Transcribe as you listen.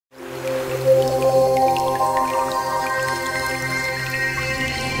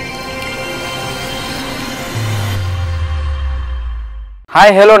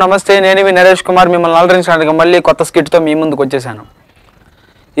Hi hello నమస్తే, నేను మీ నరేష్ కుమార్ మిమ్మల్ని అలరించడానికి మళ్ళీ కొత్త స్కిట్తో మీ ముందుకు వచ్చేసాను.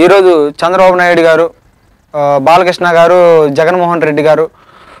 ఈరోజు చంద్రబాబు నాయుడు గారు, బాలకృష్ణ గారు, జగన్మోహన్ రెడ్డి గారు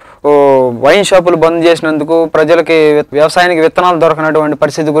వైన్ షాపులు బంద్ చేసినందుకు ప్రజలకి వ్యవసాయానికి విత్తనాలు దొరకనటువంటి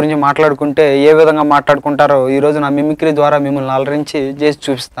పరిస్థితి గురించి మాట్లాడుకుంటే ఏ విధంగా మాట్లాడుకుంటారో ఈరోజు నా మిమిక్రీ ద్వారా మిమ్మల్ని అలరించి చేసి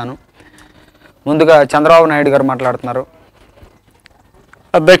చూపిస్తాను. ముందుగా చంద్రబాబు నాయుడు గారు మాట్లాడుతున్నారు.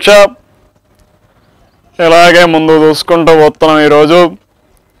 అధ్యక్ష, ఇలాగే ముందు చూసుకుంటూ పోతున్నాం. ఈరోజు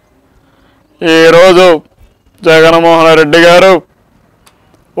జగన్మోహన్ రెడ్డి గారు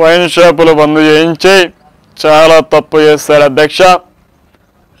వైన్ షాపులు బంద్ చేయించి చాలా తప్పు చేశారు. అధ్యక్ష,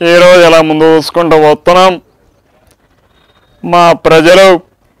 ఈరోజు ఇలా ముందు చూసుకుంటూ పోతున్నాం. మా ప్రజలు,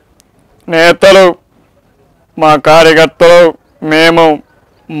 నేతలు, మా కార్యకర్తలు మేము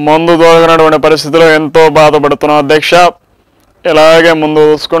మందు దొరకనటువంటి పరిస్థితిలో ఎంతో బాధపడుతున్నాం. అధ్యక్ష, ఇలాగే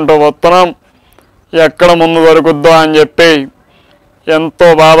ముందు చూసుకుంటూ పోతున్నాం. ఎక్కడ ముందు దొరుకుద్దో అని చెప్పి ఎంతో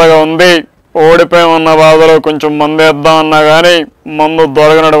బాధగా ఉంది. ఓడిపోయి ఉన్న బాధలో కొంచెం మందు వేద్దామన్నా కానీ మందు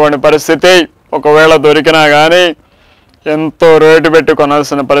దొరకనటువంటి పరిస్థితి, ఒకవేళ దొరికినా కానీ ఎంతో రేటు పెట్టి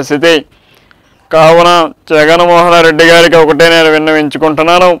కొనాల్సిన పరిస్థితి. కావున జగన్మోహన్ రెడ్డి గారికి ఒకటే నేను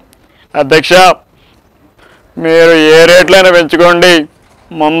విన్నవించుకుంటున్నాను. అధ్యక్ష, మీరు ఏ రేట్లైనా పెంచుకోండి,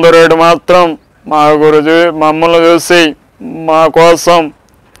 మందు రేటు మాత్రం మమ్మల్ని చూసి మా కోసం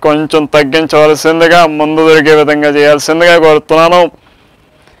కొంచెం తగ్గించవలసిందిగా, మందు దొరికే విధంగా చేయాల్సిందిగా కోరుతున్నాను.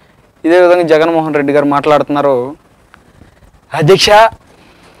 ఇదే విధంగా జగన్మోహన్ రెడ్డి గారు మాట్లాడుతున్నారు. అధ్యక్ష,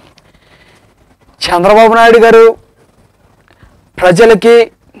 చంద్రబాబు నాయుడు గారు ప్రజలకి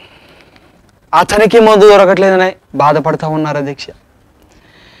అతనికి మందు దొరకట్లేదని బాధపడుతూ ఉన్నారు. అధ్యక్ష,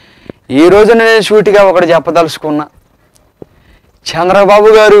 ఈరోజు నేను సూటిగా ఒకటి చెప్పదలుచుకున్నా.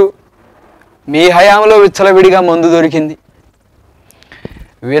 చంద్రబాబు గారు మీ హయాంలో విచ్చలవిడిగా మందు దొరికింది,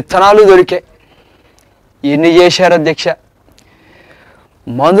 విత్తనాలు దొరికాయి. ఎన్ని చేశారు అధ్యక్ష?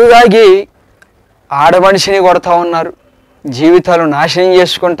 మందు తాగి ఆడమనిషిని కొడతా ఉన్నారు, జీవితాలు నాశనం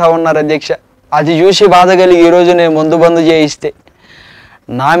చేసుకుంటా ఉన్నారు. అధ్యక్ష, అది చూసి బాధ కలిగి ఈరోజు నేను మందు బంద్ చేయిస్తే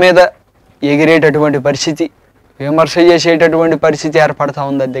నా మీద ఎగిరేటటువంటి పరిస్థితి, విమర్శ చేసేటటువంటి పరిస్థితి ఏర్పడతా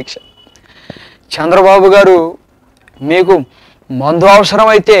ఉంది. అధ్యక్ష, చంద్రబాబు గారు మీకు మందు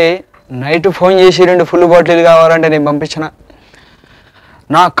అవసరమైతే నైట్ ఫోన్ చేసి 2 ఫుల్ బాటిల్ కావాలంటే నేను పంపించిన,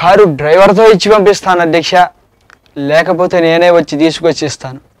 నా కారు డ్రైవర్తో ఇచ్చి పంపిస్తాను అధ్యక్ష, లేకపోతే నేనే వచ్చి తీసుకొచ్చి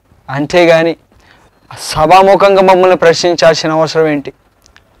ఇస్తాను. అంతేగాని సభాముఖంగా మమ్మల్ని ప్రశ్నించాల్సిన అవసరం ఏంటి?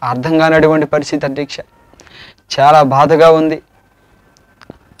 అర్థం కానటువంటి పరిస్థితి అధ్యక్ష, చాలా బాధగా ఉంది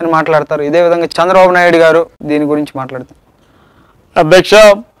అని మాట్లాడతారు. ఇదే విధంగా చంద్రబాబు నాయుడు గారు దీని గురించి మాట్లాడతారు. అధ్యక్ష,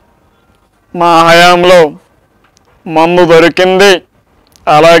 మా హయాంలో మందు దొరికింది,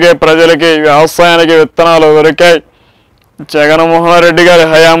 అలాగే ప్రజలకి వ్యవసాయానికి విత్తనాలు దొరికాయి. జగన్మోహన్ రెడ్డి గారి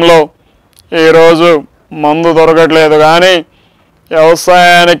హయాంలో ఈరోజు మందు దొరకట్లేదు, కానీ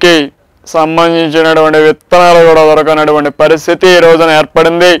వ్యవసాయానికి సంబంధించినటువంటి విత్తనాలు కూడా దొరకనటువంటి పరిస్థితి ఈ రోజున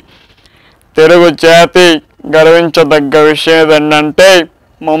ఏర్పడింది. తెలుగు జాతి గర్వించదగ్గ విషయం ఏంటంటే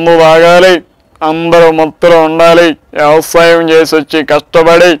మందు తాగాలి, అందరూ మత్తులో ఉండాలి, వ్యవసాయం చేసి వచ్చి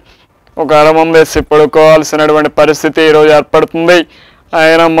కష్టపడి ఒక అరమందేసి పడుకోవాల్సినటువంటి పరిస్థితి ఈరోజు ఏర్పడుతుంది.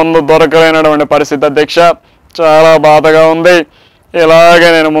 అయినా మందు దొరకలేనటువంటి పరిస్థితి. అధ్యక్ష, చాలా బాధగా ఉంది. ఇలాగే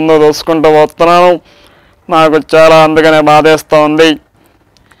నేను ముందు దూసుకుంటూ పోతున్నాను, నాకు చాలా అందుకనే బాధేస్తూ ఉంది.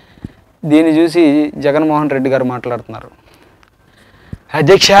 దీన్ని చూసి జగన్మోహన్ రెడ్డి గారు మాట్లాడుతున్నారు.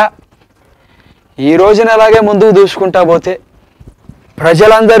 అధ్యక్ష, ఈ రోజున అలాగే ముందుకు దూసుకుంటా పోతే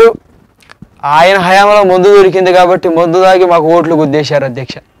ప్రజలందరూ ఆయన హయాంలో మందు దొరికింది కాబట్టి మందు తాగి మాకు ఓట్లు గుద్దేశారు.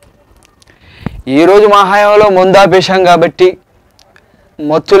 అధ్యక్ష, ఈరోజు మా హయాంలో మందు ఆపేశాం కాబట్టి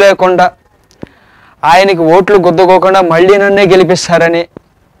మత్తు లేకుండా ఆయనకి ఓట్లు గుద్దుకోకుండా మళ్ళీ నన్నే గెలిపిస్తారని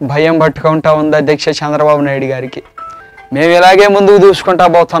భయం పట్టుకుంటా ఉంది అధ్యక్ష చంద్రబాబు నాయుడు గారికి. మేము ఇలాగే ముందుకు దూసుకుంటా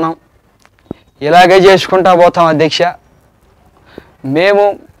పోతున్నాం, ఇలాగే చేసుకుంటా పోతాం. అధ్యక్ష, మేము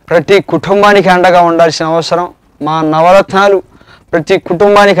ప్రతి కుటుంబానికి అండగా ఉండాల్సిన అవసరం, మా నవరత్నాలు ప్రతి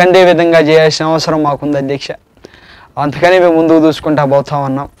కుటుంబానికి అందే విధంగా చేయాల్సిన అవసరం మాకుంది. అధ్యక్ష, అందుకని మేము ముందుకు దూసుకుంటా పోతా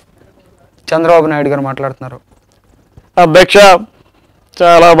ఉన్నాం. చంద్రబాబు నాయుడు గారు మాట్లాడుతున్నారు. అధ్యక్ష,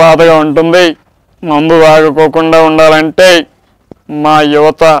 చాలా బాధగా ఉంటుంది. మందు తాగుకోకుండా ఉండాలంటే మా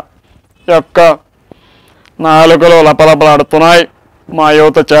యువత యొక్క నాలుకలు లపలపలాడుతున్నాయి. మా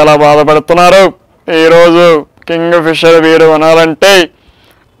యువత చాలా బాధపడుతున్నారు. ఈరోజు కింగ్ ఫిషర్ వీరు కొనాలంటే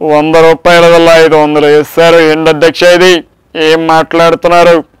 100 రూపాయల వల్ల 500 ఇస్తారు. ఏంటి అధ్యక్ష ఇది? ఏం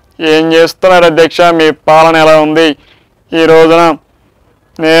మాట్లాడుతున్నారు? ఏం చేస్తున్నారు అధ్యక్ష? మీ పాలన ఎలా ఉంది? ఈ రోజున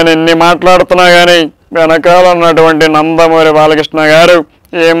నేను ఎన్ని మాట్లాడుతున్నా కానీ వెనకాల ఉన్నటువంటి నందమూరి బాలకృష్ణ గారు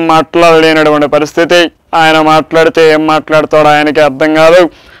ఏం మాట్లాడలేనటువంటి పరిస్థితి. ఆయన మాట్లాడితే ఏం మాట్లాడతాడో ఆయనకి అర్థం కాదు.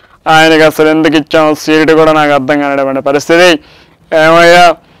 ఆయనకి అసలు ఎందుకు ఇచ్చాము సీటు కూడా నాకు అర్థం కానటువంటి పరిస్థితి. ఏమయ్యా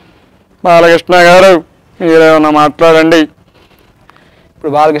బాలకృష్ణ గారు మీరేమన్నా మాట్లాడండి.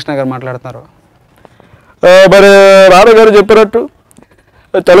 ఇప్పుడు బాలకృష్ణ గారు మాట్లాడుతున్నారు. మరి నాన్నగారు చెప్పినట్టు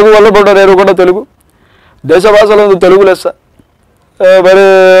తెలుగు వల్ల కూడా నేను కూడా తెలుగు దేశ భాషలో తెలుగు లెస్స. మరి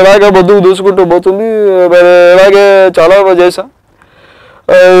ఇలాగే ముందుకు దూసుకుంటూ పోతుంది. మరి ఇలాగే చాలా చేశాం.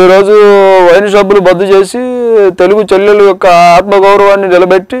 ఈరోజు వైన్ షాపులు బంద్ చేసి తెలుగు చెల్లెల యొక్క ఆత్మగౌరవాన్ని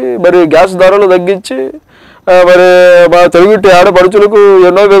నిలబెట్టి మరి గ్యాస్ ధరలు తగ్గించి మరి మా తెలుగు ఆడపడుచులకు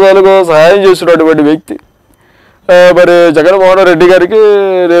ఎన్నో విధాలుగా సహాయం చేస్తున్నటువంటి వ్యక్తి మరి జగన్మోహన్ రెడ్డి గారికి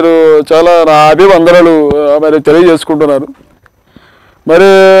నేను చాలా నా అభివందనలు మరి తెలియజేసుకుంటున్నాను. మరి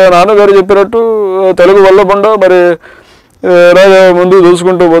నాన్నగారు చెప్పినట్టు తెలుగు వల్లకుండా మరి ముందు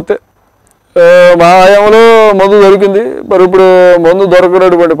దూసుకుంటూ పోతే మా హయాంలో మందు దొరికింది. మరి ఇప్పుడు మందు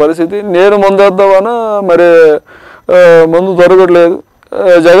దొరకనటువంటి పరిస్థితి. నేను మందు వేద్దామన్నా మరి మందు దొరకట్లేదు.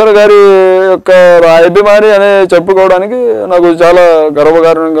 జగన్ గారి యొక్క నా అభిమాని అనే చెప్పుకోవడానికి నాకు చాలా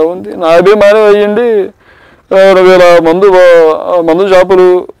గర్వకారణంగా ఉంది. నా అభిమాని అయ్యింది ఇలా మందు షాపులు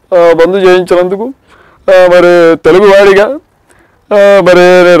బంద్ చేయించినందుకు మరి తెలుగువాడిగా మరి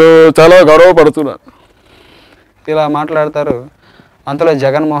నేను చాలా గర్వపడుతున్నాను. ఇలా మాట్లాడతారు. అంతలో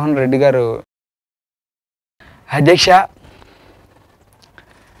జగన్మోహన్ రెడ్డి గారు, అధ్యక్ష,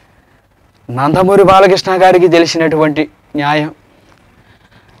 నందమూరి బాలకృష్ణ గారికి తెలిసినటువంటి న్యాయం,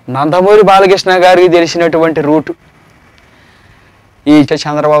 నందమూరి బాలకృష్ణ గారికి తెలిసినటువంటి రూటు ఈ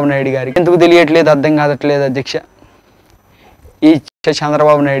చంద్రబాబు నాయుడు గారికి ఎందుకు తెలియట్లేదు, అర్థం కాదట్లేదు అధ్యక్ష. ఈ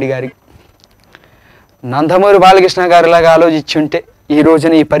చంద్రబాబు నాయుడు గారికి నందమూరి బాలకృష్ణ గారిలాగా ఆలోచించుంటే ఈ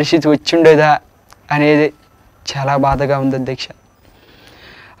రోజున ఈ పరిస్థితి వచ్చిండేదా అనేది చాలా బాధగా ఉంది అధ్యక్ష.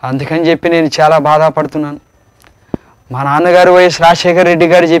 అందుకని చెప్పి నేను చాలా బాధపడుతున్నాను. మా నాన్నగారు వైఎస్ రాజశేఖర రెడ్డి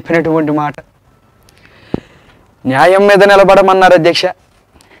గారు చెప్పినటువంటి మాట, న్యాయం మీద నిలబడమన్నారు అధ్యక్ష.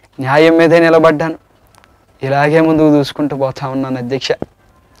 న్యాయం మీదే నిలబడ్డాను. ఇలాగే ముందుకు దూసుకుంటూ పోతా ఉన్నాను అధ్యక్ష.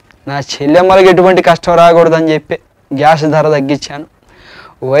 నా చెల్లెమ్మలకి ఎటువంటి కష్టం రాకూడదని చెప్పి గ్యాస్ ధర తగ్గించాను,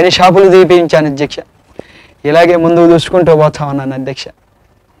 వైన్ షాపులు తీపించాను అధ్యక్ష. ఇలాగే ముందుకు దూసుకుంటూ పోతా ఉన్నాను అధ్యక్ష.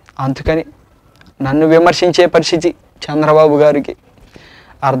 అందుకని నన్ను విమర్శించే పరిస్థితి చంద్రబాబు గారికి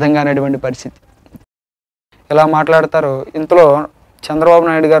అర్థం కానిటువంటి పరిస్థితి. ఇలా మాట్లాడతారు. ఇంతలో చంద్రబాబు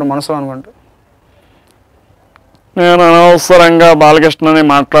నాయుడు గారు మనసులో అనుకుంటూ, నేను అనవసరంగా బాలకృష్ణని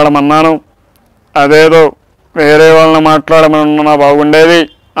మాట్లాడమన్నాను, అదేదో వేరే వాళ్ళని మాట్లాడమన్నా బాగుండేది.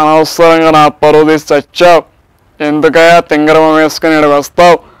 అనవసరంగా నా పరువు తీసి చచ్చావు, ఎందుకయ్యా తింగరమం వేసుకుని ఇక్కడికి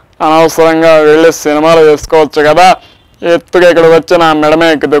వస్తావు, అనవసరంగా వెళ్ళి సినిమాలు వేసుకోవచ్చు కదా, ఎత్తుగా ఇక్కడికి వచ్చి నా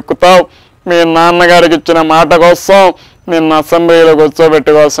మెడమేకి దొక్కుతావు. మీ నాన్నగారికి ఇచ్చిన మాట కోసం నిన్ను అసెంబ్లీలో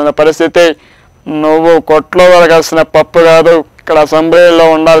కూర్చోబెట్టుకోవాల్సిన పరిస్థితి. నువ్వు కొట్లో వరకాల్సిన పప్పు కాదు, ఇక్కడ అసెంబ్లీలో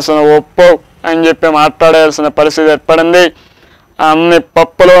ఉండాల్సిన ఒప్పు అని చెప్పి మాట్లాడాల్సిన పరిస్థితి ఏర్పడింది. అన్ని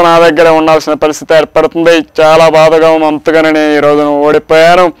పప్పులు నా దగ్గర ఉండాల్సిన పరిస్థితి ఏర్పడుతుంది. చాలా బాధగా ఉంది. అంతగానే నేను ఈరోజు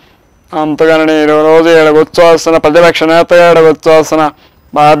ఓడిపోయాను. అంతగానే నేను ఈరోజు ఇక్కడ కూర్చోవాల్సిన ప్రతిపక్ష నేతగా ఇక్కడ కూర్చోవాల్సిన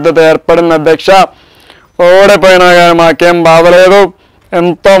బాధ్యత ఏర్పడింది అధ్యక్ష. ఓడిపోయినా కానీ మాకేం బాధ లేదు.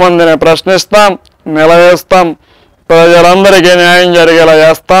 ఎంతోమందిని ప్రశ్నిస్తాం, నిలవేస్తాం, ప్రజలందరికీ న్యాయం జరిగేలా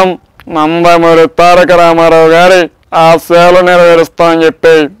చేస్తాం. నందమూరి తారక రామారావు గారి ఆశయాలు నెరవేరుస్తామని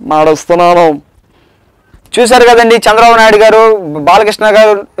చెప్పి మాడుస్తున్నాను. చూశారు కదండి చంద్రబాబు నాయుడు గారు, బాలకృష్ణ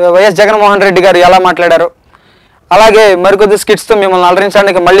గారు, వైఎస్ జగన్మోహన్ రెడ్డి గారు ఎలా మాట్లాడారు. అలాగే మరికొద్ది స్కిట్స్తో మిమ్మల్ని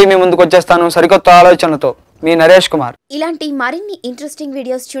అలరించడానికి మళ్ళీ మీ ముందుకు వచ్చేస్తాను సరికొత్త ఆలోచనతో. మీ నరేష్ కుమార్. ఇలాంటి మరిన్ని ఇంట్రెస్టింగ్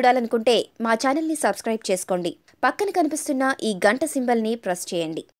వీడియోస్ చూడాలనుకుంటే మా ఛానల్ని సబ్స్క్రైబ్ చేసుకోండి. పక్కన కనిపిస్తున్న ఈ గంట సింబల్ని ప్రెస్ చేయండి.